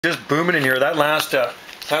Just booming in here. That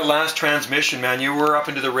last transmission, man, you were up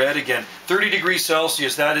into the red again. 30 degrees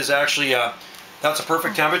Celsius. That is actually that's a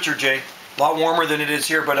perfect temperature, Jay. A lot warmer than it is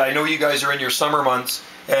here, but I know you guys are in your summer months,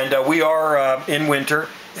 and we are in winter,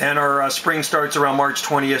 and our spring starts around March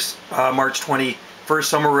 20th, March 21st,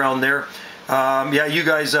 somewhere around there. Yeah, you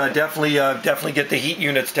guys definitely get the heat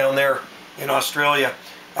units down there in Australia.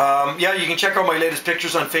 Yeah, you can check out my latest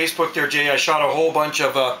pictures on Facebook there, Jay. I shot a whole bunch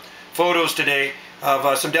of photos today of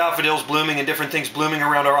some daffodils blooming and different things blooming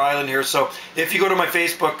around our island here. So if you go to my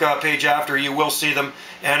Facebook page after, you will see them.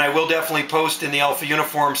 And I will definitely post in the Alpha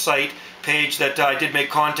Uniform site page that I did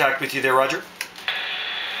make contact with you there, Roger. Hey,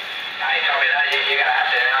 Tommy, you're going to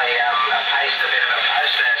have to now paste a bit of a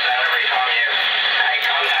post there, so every time you make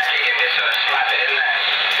contact, you can just sort of slap it in there,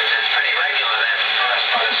 because it's pretty regular there for us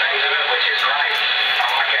by the seams of it, which is great. I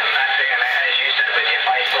like getting back to you, and as you said with your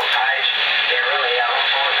Facebook page, you really look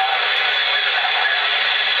forward to squeezing that later.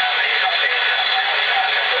 You've got things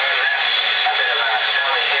starting to bloom now, a bit of a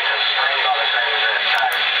early hint of spring by the seams of it, so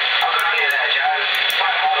I've got on you there, Joe.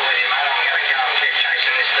 Quite model with you, mate. I'm going to go and keep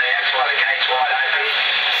chasing this DX while the gate's wide open.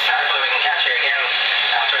 Hopefully we can catch you again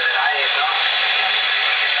after the day, if not.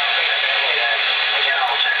 Again,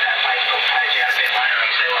 I'll check that Facebook page out a bit later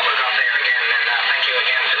and see what we've got there again. And thank you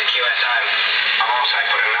again for the QSO. I'll also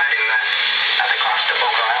put a note in the cluster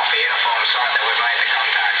book or Alpha Uniform site that we've made the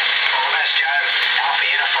contact. All the best, Joe. Alpha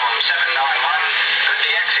Uniform 791. Good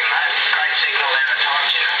DXing, mate. Great signal there at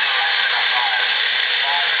times. You're nothing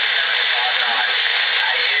less than a 5.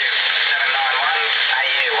 AU 791.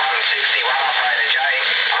 AU 161. Operator Jay.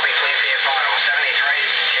 I'll be clear for your final. 73.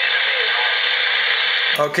 Cheers and beers.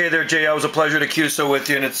 Okay there, Jay. It was a pleasure to QSO with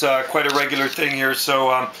you, and it's quite a regular thing here.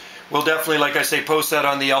 So we'll definitely, like I say, post that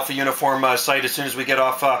on the Alpha Uniform site as soon as we get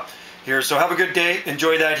off here. So have a good day.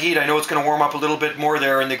 Enjoy that heat. I know it's going to warm up a little bit more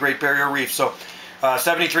there in the Great Barrier Reef. So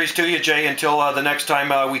 73s to you, Jay, until the next time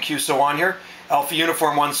we QSO on here. Alpha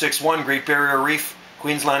Uniform 161, Great Barrier Reef,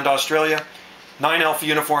 Queensland, Australia. 9 Alpha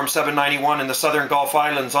Uniform 791 in the Southern Gulf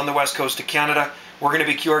Islands on the west coast of Canada. We're going to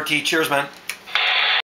be QRT. Cheers, man.